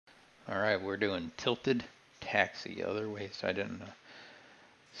Alright, we're doing tilted taxi. Other ways I didn't know.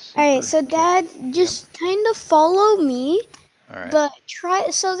 Alright, so Dad, just kind of follow me. Alright. But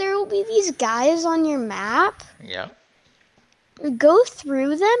so there will be these guys on your map. Yep. Go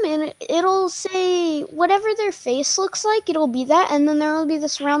through them and it'll say whatever their face looks like, it'll be that, and then there will be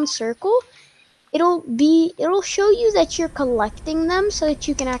this round circle. It'll show you that you're collecting them so that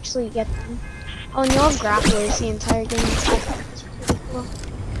you can actually get them. Oh, and you'll have grapplers the entire game. That's pretty cool.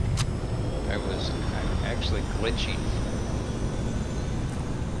 I'm actually glitching.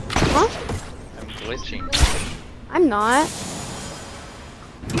 Huh? I'm glitching. I'm not.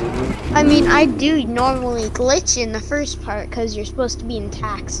 I mean, I do normally glitch in the first part because you're supposed to be in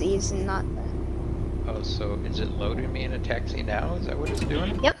taxis and not that. Oh, so is it loading me in a taxi now? Is that what it's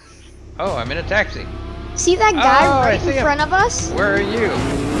doing? Yep. Oh, I'm in a taxi. See that guy right in front of us? Where are you?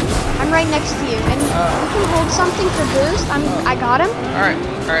 I'm right next to you. And you can hold something for boost. I got him. Alright.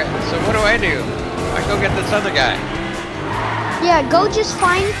 So what do? I go get this other guy. Yeah, go just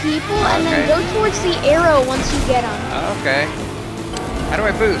find people and then go towards the arrow once you get them. Okay. How do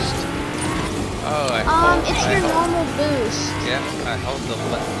I boost? Oh, it's your normal boost. Yeah, I hold the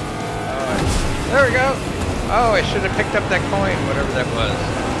left. Oh, there we go. Oh, I should have picked up that coin, whatever that was.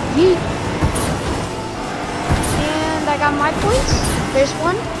 Yeet. And I got my points. There's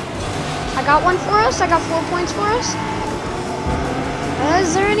one. I got one for us. I got 4 points for us.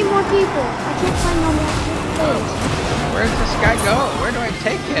 Is there any more people? I can't find no more players. Where's this guy going? Where do I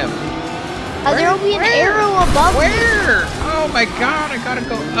take him? There will be an arrow above me. Where? Oh my god, I gotta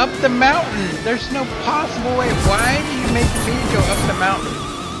go up the mountain. There's no possible way. Why do you make me go up the mountain?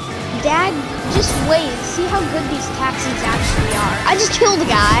 Dad, just wait. See how good these taxis actually are. I just killed a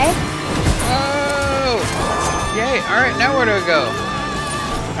guy. Oh! Yay. Alright, now where do I go?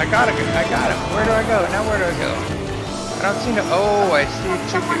 I got him. Where do I go? Now where do I go? I don't see no... Oh, I see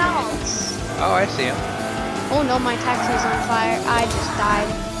someone else. Oh, I see him. Oh no, my taxi's on fire. I just died.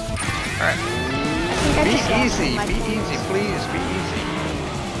 Alright. Be easy, please, be easy.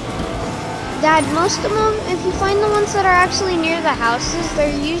 Dad, most of them, if you find the ones that are actually near the houses, they're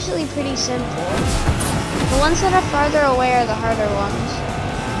usually pretty simple. The ones that are farther away are the harder ones.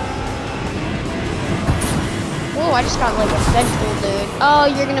 Whoa, I just got like a Deadpool, dude. Oh,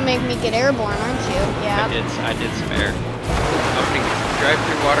 you're gonna make me get airborne, aren't you? Yeah. I did some air. I'm gonna drive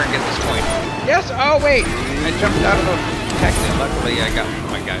through water and get this point. Yes! Oh, wait! I jumped out of the taxi. Luckily, I got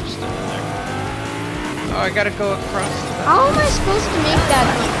my guy stuck in there. Oh, I gotta go across the... How am I supposed to make that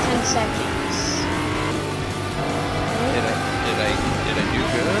in like 10 seconds? Did I do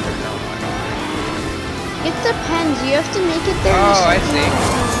good or no? I don't know. It depends. You have to make it there. Oh, I see.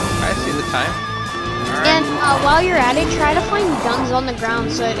 I see the time. All right. And while you're at it, try to find guns on the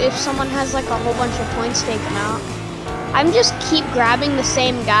ground so that if someone has like a whole bunch of points, take them out. I'm just keep grabbing the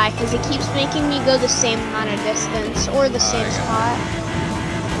same guy because it keeps making me go the same amount of distance or the same spot.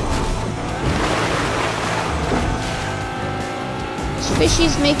 This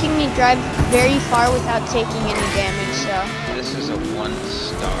fishy's making me drive very far without taking any damage, so. This is a 1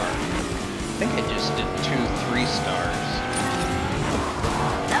 star. I think I just did 2 3 stars.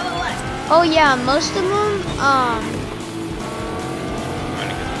 Oh yeah, most of them,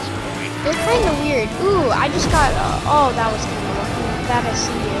 they're kind of weird. Ooh, I just got, oh, that was kind of lucky. Glad I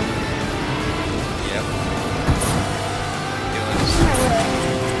see you. Yep.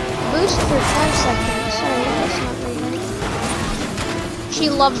 Boost for 5 seconds. Sorry, that's not very good. She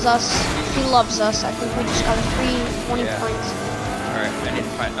loves us. She loves us. I think we just got a free 20 points. Alright, I need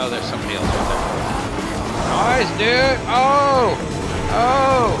to find, oh, there's somebody else right there. Nice, dude! Oh!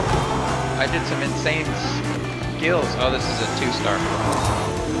 Oh! I did some insane skills. Oh, this is a 2 star.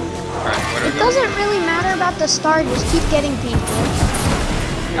 Alright, where do I go? It doesn't really matter about the star, just keep getting people.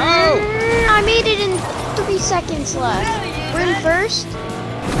 Oh! I made it in 3 seconds left. We're in first.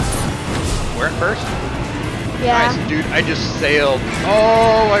 We're in first? Yeah. Nice, dude, I just sailed.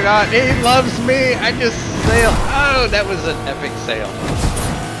 Oh my god, he loves me! I just sailed. Oh, that was an epic sail.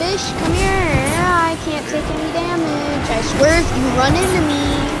 Fish, come here. I can't take any damage. I swear if you run into me.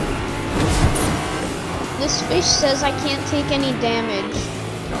 This fish says I can't take any damage.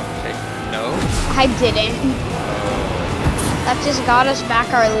 No? I didn't. That just got us back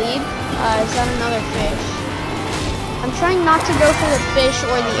our lead. Is that another fish? I'm trying not to go for the fish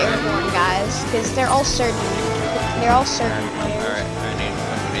or the airborne guys, because they're all certain. They're all certain players. Alright, I need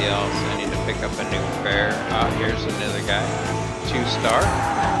somebody else. I need to pick up a new fare. Here's another guy. 2 star.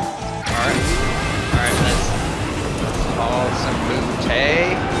 Alright. Alright, let's haul some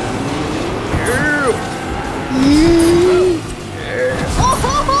booty. Oh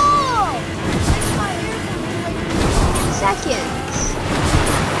ho ho! Seconds.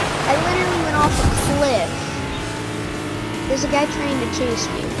 I off a cliff. There's a guy trying to chase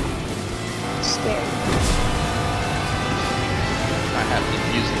me. I'm scared. I have to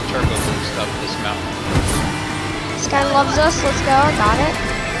use the turbo boost up this mountain. This guy loves us. Let's go. I got it.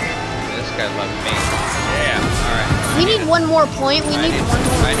 This guy loves me. Yeah, alright. We need one more point. We need one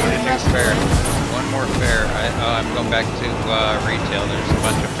more I need a new point. fare. One more fare. I'm going back to retail. There's a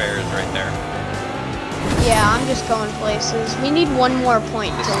bunch of fares right there. Yeah, I'm just going places. We need one more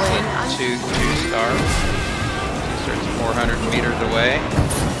point This to is win. a two-star. Deacstr's 400 meters away.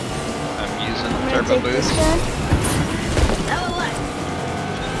 I'm using the turbo boost.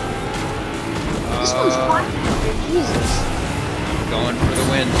 This one's 500. Jesus. I'm going for the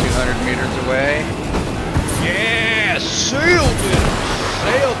win. 200 meters away. Yeah, sailed it.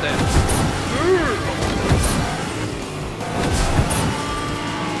 Sailed it.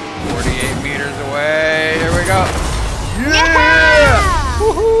 48 meters away. Here we go. Yeah!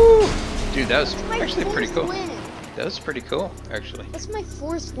 Woohoo! Dude, that was actually pretty cool. Win. That was pretty cool, actually. That's my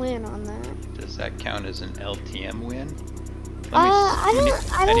 4th win on that. Does that count as an LTM win? I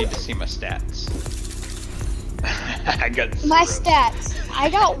I need to see my stats. I got 0. My stats. I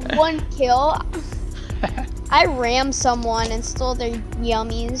got 1 kill. I rammed someone and stole their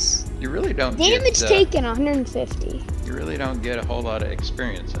yummies. You really don't Damage get, taken 150. You really don't get a whole lot of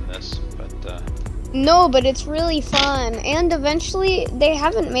experience in this, but No, but it's really fun. And eventually, they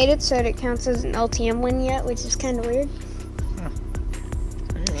haven't made it so that it counts as an LTM win yet, which is kind of weird.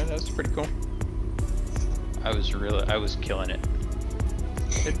 yeah, that's pretty cool. I was killing it.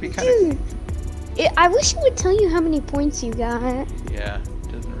 It'd be kind of. I wish it would tell you how many points you got. Yeah,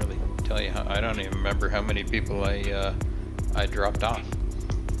 it doesn't really tell you how. I don't even remember how many people I dropped off.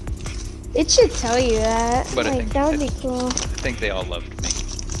 It should tell you that. But like, that would be cool. I think they all loved me.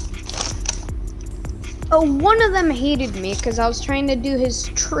 Oh, one of them hated me because I was trying to do his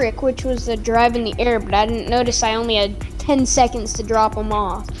trick, which was the drive in the air, but I didn't notice I only had 10 seconds to drop him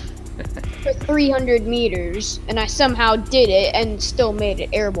off for 300 meters, and I somehow did it and still made it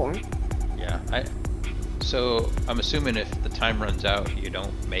airborne. Yeah, so I'm assuming if the time runs out, you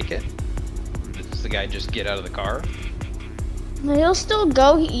don't make it. Does the guy just get out of the car? He'll still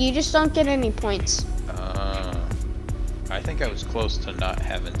go, you just don't get any points. I think I was close to not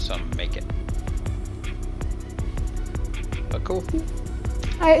having some make it. But cool.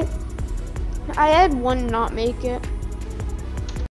 I had one not make it.